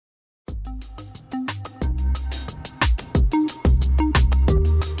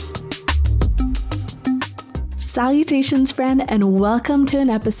Salutations, friend, and welcome to an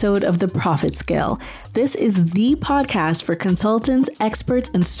episode of The Profit Skill. This is the podcast for consultants, experts,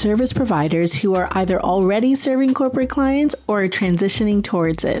 and service providers who are either already serving corporate clients or are transitioning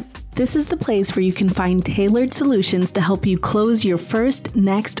towards it. This is the place where you can find tailored solutions to help you close your first,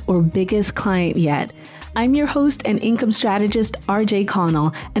 next, or biggest client yet. I'm your host and income strategist, RJ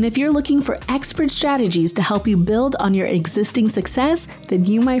Connell, and if you're looking for expert strategies to help you build on your existing success, then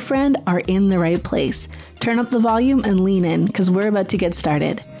you, my friend, are in the right place. Turn up the volume and lean in, because we're about to get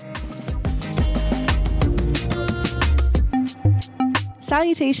started.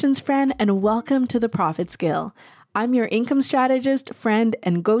 Salutations, friend, and welcome to The Profit Skill. I'm your income strategist, friend,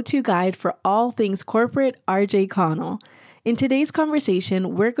 and go-to guide for all things corporate, RJ Connell. In today's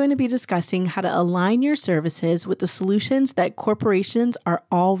conversation, we're going to be discussing how to align your services with the solutions that corporations are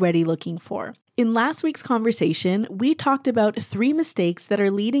already looking for. In last week's conversation, we talked about 3 mistakes that are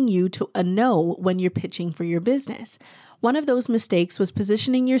leading you to a no when you're pitching for your business. One of those mistakes was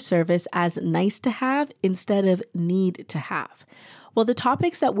positioning your service as nice to have instead of need to have. Well, the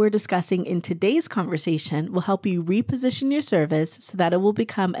topics that we're discussing in today's conversation will help you reposition your service so that it will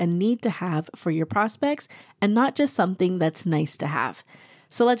become a need to have for your prospects and not just something that's nice to have.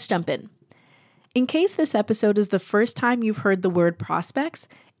 So let's jump in. In case this episode is the first time you've heard the word prospects,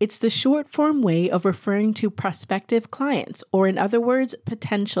 it's the short form way of referring to prospective clients, or in other words,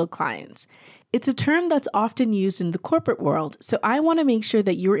 potential clients. It's a term that's often used in the corporate world, so I want to make sure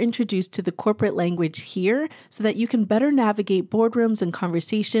that you're introduced to the corporate language here so that you can better navigate boardrooms and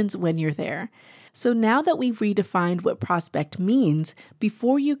conversations when you're there. So now that we've redefined what prospect means,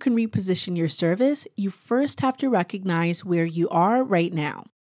 before you can reposition your service, you first have to recognize where you are right now.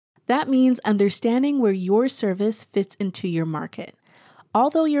 That means understanding where your service fits into your market.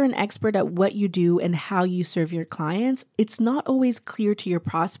 Although you're an expert at what you do and how you serve your clients, it's not always clear to your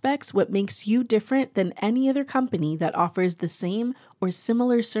prospects what makes you different than any other company that offers the same or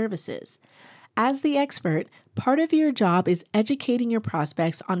similar services. As the expert, part of your job is educating your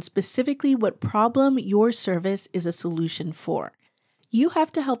prospects on specifically what problem your service is a solution for. You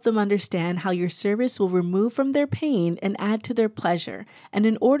have to help them understand how your service will remove from their pain and add to their pleasure, and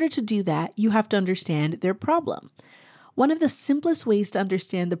in order to do that, you have to understand their problem. One of the simplest ways to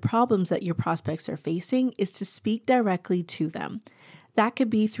understand the problems that your prospects are facing is to speak directly to them. That could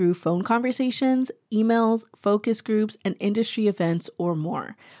be through phone conversations, emails, focus groups, and industry events, or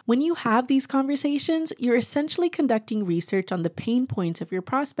more. When you have these conversations, you're essentially conducting research on the pain points of your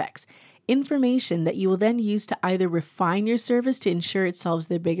prospects, information that you will then use to either refine your service to ensure it solves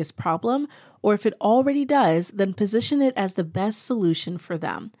their biggest problem, or if it already does, then position it as the best solution for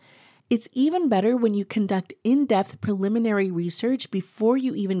them. It's even better when you conduct in-depth preliminary research before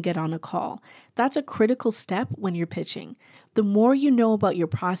you even get on a call. That's a critical step when you're pitching. The more you know about your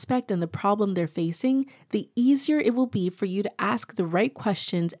prospect and the problem they're facing, the easier it will be for you to ask the right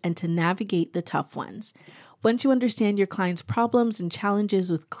questions and to navigate the tough ones. Once you understand your client's problems and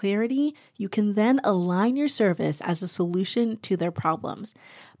challenges with clarity, you can then align your service as a solution to their problems.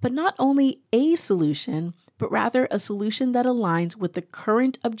 But not only a solution, but rather a solution that aligns with the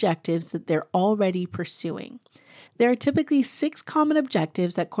current objectives that they're already pursuing. There are typically 6 common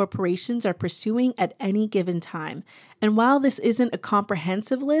objectives that corporations are pursuing at any given time. And while this isn't a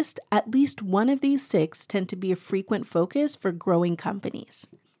comprehensive list, at least one of these 6 tend to be a frequent focus for growing companies.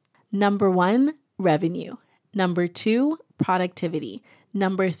 Number 1, revenue. Number 2, productivity.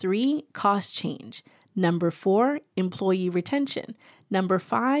 Number 3, cost change. Number 4, employee retention. Number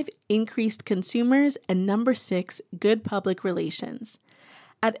 5, increased consumers. And number 6, good public relations.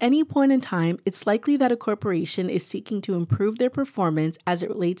 At any point in time, it's likely that a corporation is seeking to improve their performance as it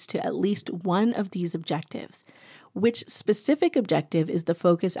relates to at least one of these objectives. Which specific objective is the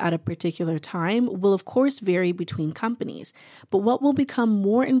focus at a particular time will of course vary between companies, but what will become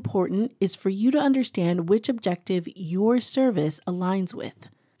more important is for you to understand which objective your service aligns with.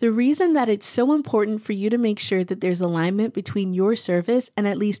 The reason that it's so important for you to make sure that there's alignment between your service and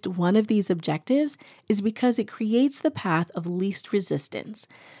at least one of these objectives is because it creates the path of least resistance.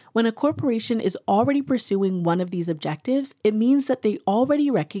 When a corporation is already pursuing one of these objectives, it means that they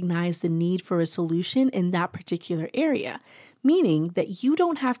already recognize the need for a solution in that particular area, meaning that you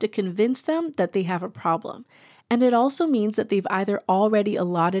don't have to convince them that they have a problem. And it also means that they've either already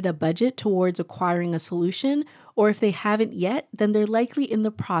allotted a budget towards acquiring a solution, or if they haven't yet, then they're likely in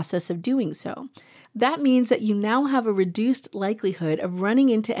the process of doing so. That means that you now have a reduced likelihood of running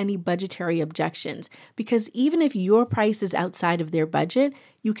into any budgetary objections, because even if your price is outside of their budget,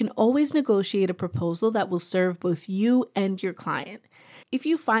 you can always negotiate a proposal that will serve both you and your client. If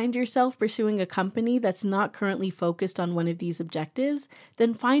you find yourself pursuing a company that's not currently focused on one of these objectives,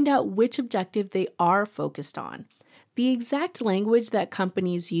 then find out which objective they are focused on. The exact language that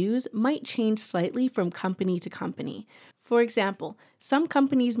companies use might change slightly from company to company. For example, some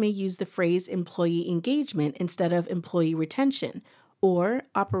companies may use the phrase employee engagement instead of employee retention, or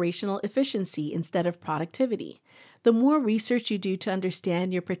operational efficiency instead of productivity. The more research you do to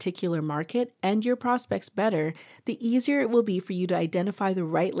understand your particular market and your prospects better, the easier it will be for you to identify the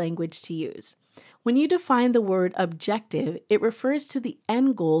right language to use. When you define the word objective, it refers to the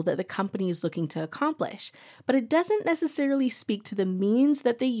end goal that the company is looking to accomplish, but it doesn't necessarily speak to the means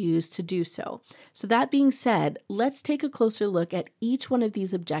that they use to do so. So that being said, let's take a closer look at each one of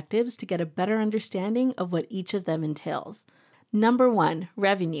these objectives to get a better understanding of what each of them entails. Number 1,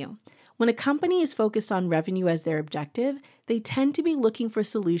 revenue. When a company is focused on revenue as their objective, they tend to be looking for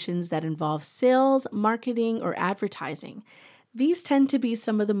solutions that involve sales, marketing, or advertising. These tend to be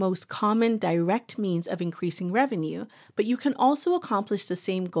some of the most common direct means of increasing revenue, but you can also accomplish the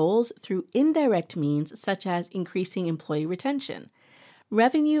same goals through indirect means such as increasing employee retention.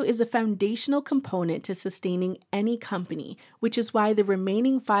 Revenue is a foundational component to sustaining any company, which is why the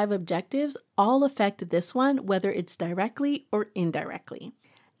remaining 5 objectives all affect this one, whether it's directly or indirectly.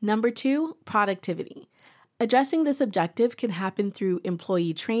 Number 2, productivity. Addressing this objective can happen through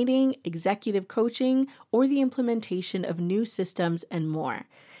employee training, executive coaching, or the implementation of new systems and more.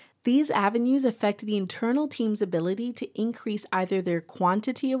 These avenues affect the internal team's ability to increase either their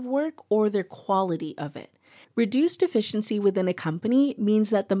quantity of work or their quality of it. Reduced efficiency within a company means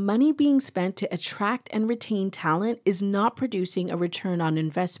that the money being spent to attract and retain talent is not producing a return on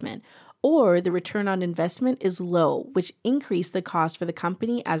investment, or the return on investment is low, which increases the cost for the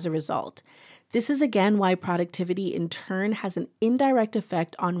company as a result. This is again why productivity in turn has an indirect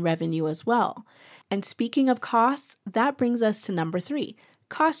effect on revenue as well. And speaking of costs, that brings us to number 3,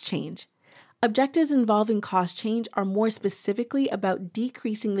 cost change. Objectives involving cost change are more specifically about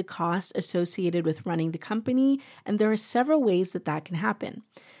decreasing the costs associated with running the company, and there are several ways that can happen.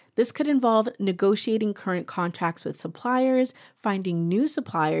 This could involve negotiating current contracts with suppliers, finding new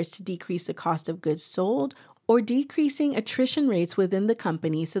suppliers to decrease the cost of goods sold, or decreasing attrition rates within the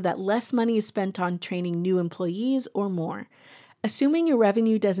company so that less money is spent on training new employees or more. Assuming your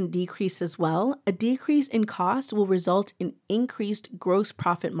revenue doesn't decrease as well, a decrease in cost will result in increased gross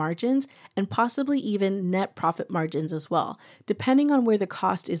profit margins and possibly even net profit margins as well, depending on where the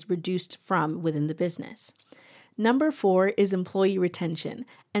cost is reduced from within the business. Number 4 is employee retention,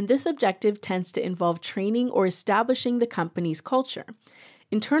 and this objective tends to involve training or establishing the company's culture.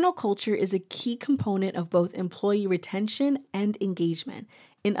 Internal culture is a key component of both employee retention and engagement.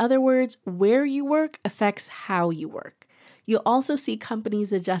 In other words, where you work affects how you work. You'll also see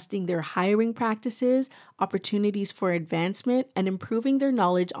companies adjusting their hiring practices, opportunities for advancement, and improving their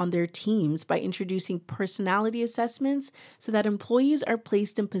knowledge on their teams by introducing personality assessments so that employees are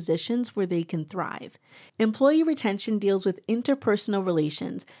placed in positions where they can thrive. Employee retention deals with interpersonal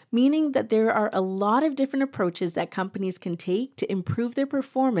relations, meaning that there are a lot of different approaches that companies can take to improve their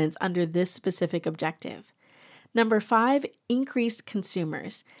performance under this specific objective. Number 5, increased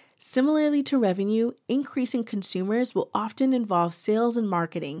consumers. Similarly to revenue, increasing consumers will often involve sales and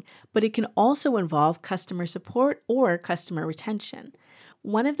marketing, but it can also involve customer support or customer retention.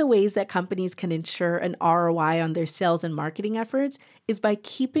 One of the ways that companies can ensure an ROI on their sales and marketing efforts is by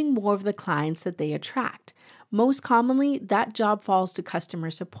keeping more of the clients that they attract. Most commonly, that job falls to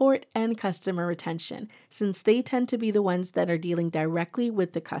customer support and customer retention, since they tend to be the ones that are dealing directly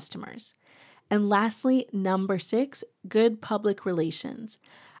with the customers. And lastly, number 6, good public relations.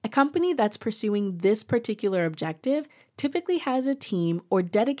 A company that's pursuing this particular objective typically has a team or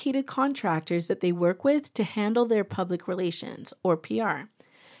dedicated contractors that they work with to handle their public relations, or PR.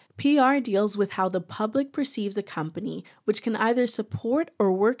 PR deals with how the public perceives a company, which can either support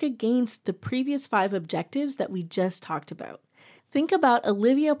or work against the previous 5 objectives that we just talked about. Think about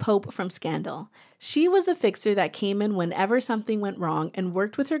Olivia Pope from Scandal. She was the fixer that came in whenever something went wrong and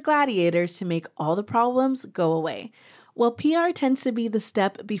worked with her gladiators to make all the problems go away. Well, PR tends to be the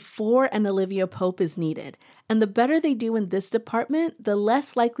step before an Olivia Pope is needed, and the better they do in this department, the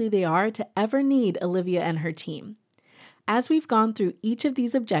less likely they are to ever need Olivia and her team. As we've gone through each of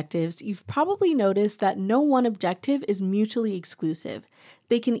these objectives, you've probably noticed that no one objective is mutually exclusive.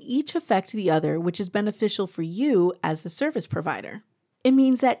 They can each affect the other, which is beneficial for you as the service provider. It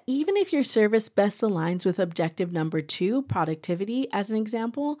means that even if your service best aligns with objective number 2, productivity, as an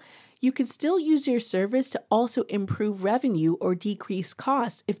example, you could still use your service to also improve revenue or decrease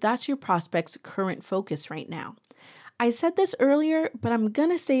costs if that's your prospect's current focus right now. I said this earlier, but I'm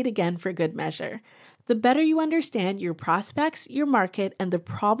gonna say it again for good measure. The better you understand your prospects, your market, and the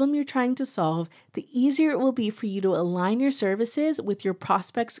problem you're trying to solve, the easier it will be for you to align your services with your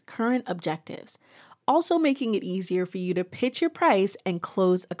prospects' current objectives, also making it easier for you to pitch your price and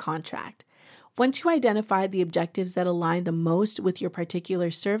close a contract. Once you identify the objectives that align the most with your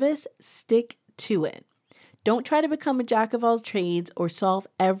particular service, stick to it. Don't try to become a jack of all trades or solve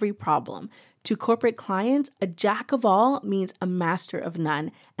every problem. To corporate clients, a jack of all means a master of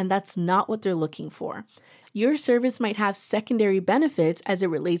none, and that's not what they're looking for. Your service might have secondary benefits as it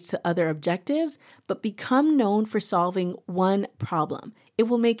relates to other objectives, but become known for solving one problem. It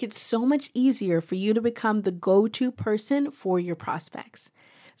will make it so much easier for you to become the go-to person for your prospects.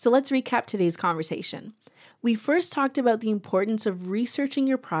 So let's recap today's conversation. We first talked about the importance of researching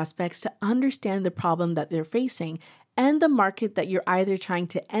your prospects to understand the problem that they're facing and the market that you're either trying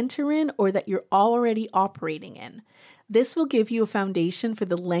to enter in or that you're already operating in. This will give you a foundation for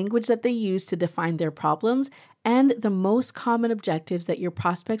the language that they use to define their problems and the most common objectives that your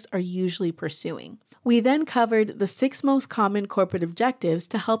prospects are usually pursuing. We then covered the 6 most common corporate objectives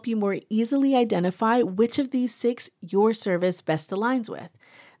to help you more easily identify which of these 6 your service best aligns with.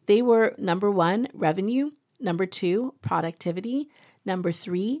 They were number 1, revenue, number 2, productivity, number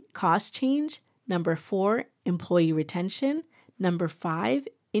 3, cost change, number 4, employee retention, number 5,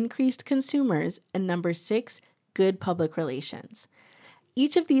 increased consumers, and number 6, good public relations.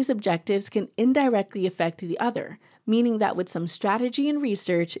 Each of these objectives can indirectly affect the other, meaning that with some strategy and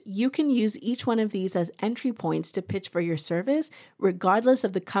research, you can use each one of these as entry points to pitch for your service, regardless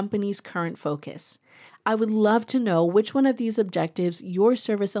of the company's current focus. I would love to know which one of these objectives your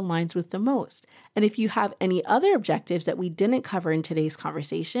service aligns with the most. And if you have any other objectives that we didn't cover in today's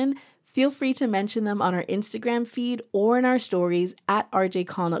conversation, feel free to mention them on our Instagram feed or in our stories at RJ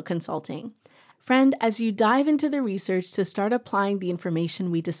Connell Consulting. Friend, as you dive into the research to start applying the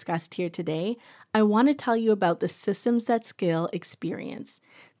information we discussed here today, I want to tell you about the Systems That Scale experience.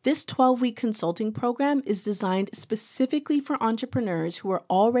 This 12-week consulting program is designed specifically for entrepreneurs who are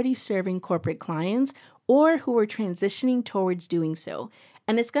already serving corporate clients or who are transitioning towards doing so,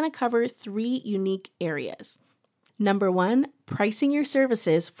 and it's going to cover 3 unique areas. Number 1, pricing your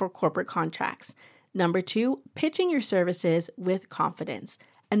services for corporate contracts. Number 2, pitching your services with confidence.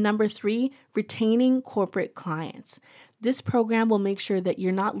 And number 3, retaining corporate clients. This program will make sure that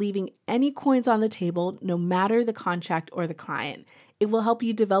you're not leaving any coins on the table, no matter the contract or the client. It will help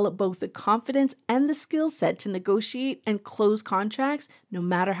you develop both the confidence and the skill set to negotiate and close contracts, no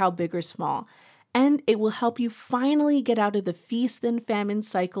matter how big or small. And it will help you finally get out of the feast and famine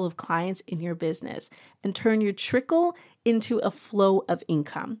cycle of clients in your business and turn your trickle into a flow of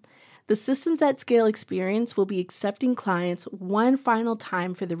income. The Systems That Scale experience will be accepting clients one final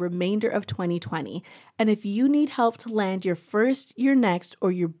time for the remainder of 2020. And if you need help to land your first, your next,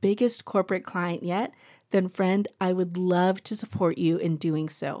 or your biggest corporate client yet, then friend, I would love to support you in doing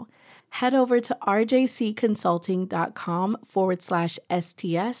so. Head over to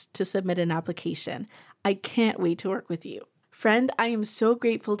rjcconsulting.com/STS to submit an application. I can't wait to work with you. Friend, I am so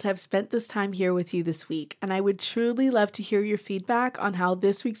grateful to have spent this time here with you this week, and I would truly love to hear your feedback on how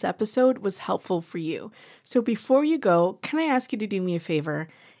this week's episode was helpful for you. So before you go, can I ask you to do me a favor?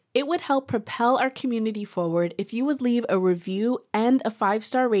 It would help propel our community forward if you would leave a review and a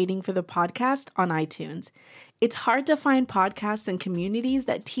 5-star rating for the podcast on iTunes. It's hard to find podcasts and communities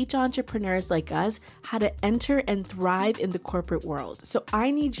that teach entrepreneurs like us how to enter and thrive in the corporate world. So I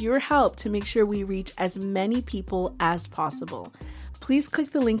need your help to make sure we reach as many people as possible. Please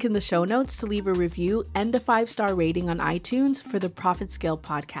click the link in the show notes to leave a review and a 5-star rating on iTunes for the Profit Scale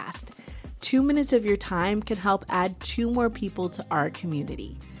podcast. 2 minutes of your time can help add 2 more people to our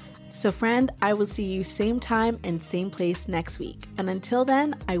community. So friend, I will see you same time and same place next week. And until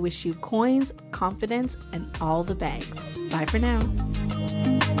then, I wish you coins, confidence, and all the bags. Bye for now.